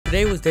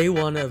Today was day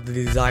 1 of the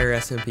Desire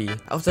SMP.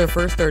 After the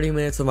first 30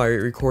 minutes of my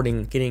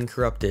recording getting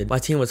corrupted, my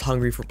team was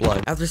hungry for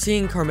blood. After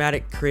seeing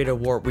Karmatic create a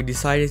warp, we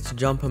decided to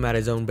jump him at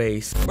his own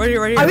base. Right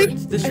here.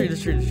 This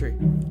tree.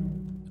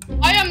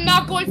 I am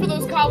not going for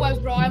those cobwebs,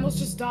 bro. I almost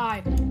just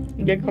died.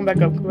 Yeah, come back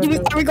up.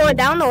 Are we going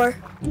down or?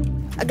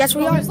 I guess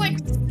we are.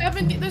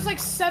 There's like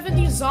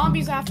 70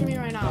 zombies after me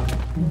right now.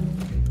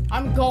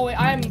 I'm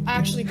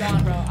actually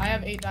gone, bro. I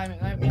have 8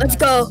 diamonds. Let's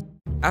go.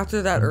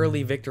 After that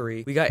early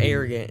victory, we got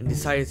arrogant and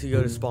decided to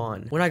go to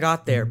spawn. When I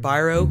got there,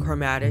 Pyro,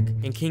 Karmatic,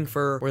 and King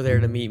Fur were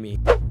there to meet me.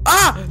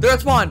 Ah! They're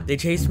at spawn! They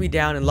chased me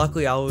down, and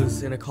luckily I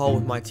was in a call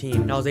with my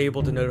team, and I was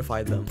able to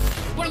notify them.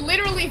 We're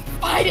literally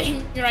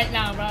fighting right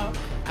now, bro.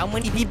 How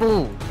many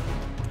people?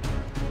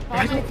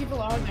 How many people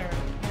are there?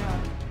 Yeah.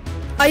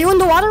 Are you in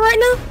the water right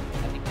now?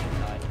 I think they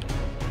died.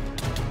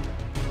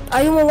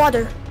 Are you in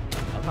water?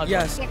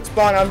 Yes.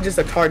 Spawn, I'm just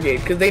a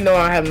target because they know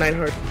I have 9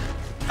 hearts.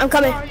 I'm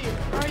coming. Where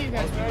are you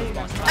guys?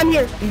 I'm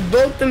here.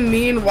 Both the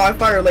me and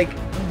Wi-Fi are like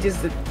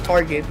just the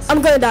targets.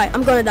 I'm gonna die.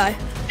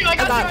 Dude, I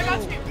got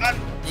you.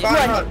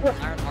 Iron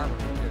armor.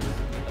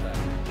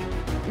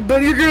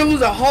 But you're gonna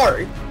lose a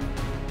heart.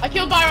 I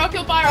killed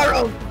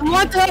Pyro. I'm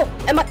on to go.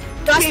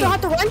 Do I still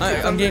have to run?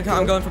 I'm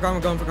going for Karma.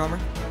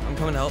 I'm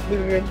coming to help.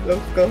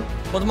 Let's go.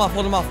 Hold him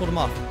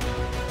off.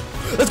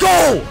 Let's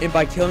go! And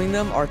by killing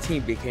them, our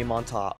team became on top.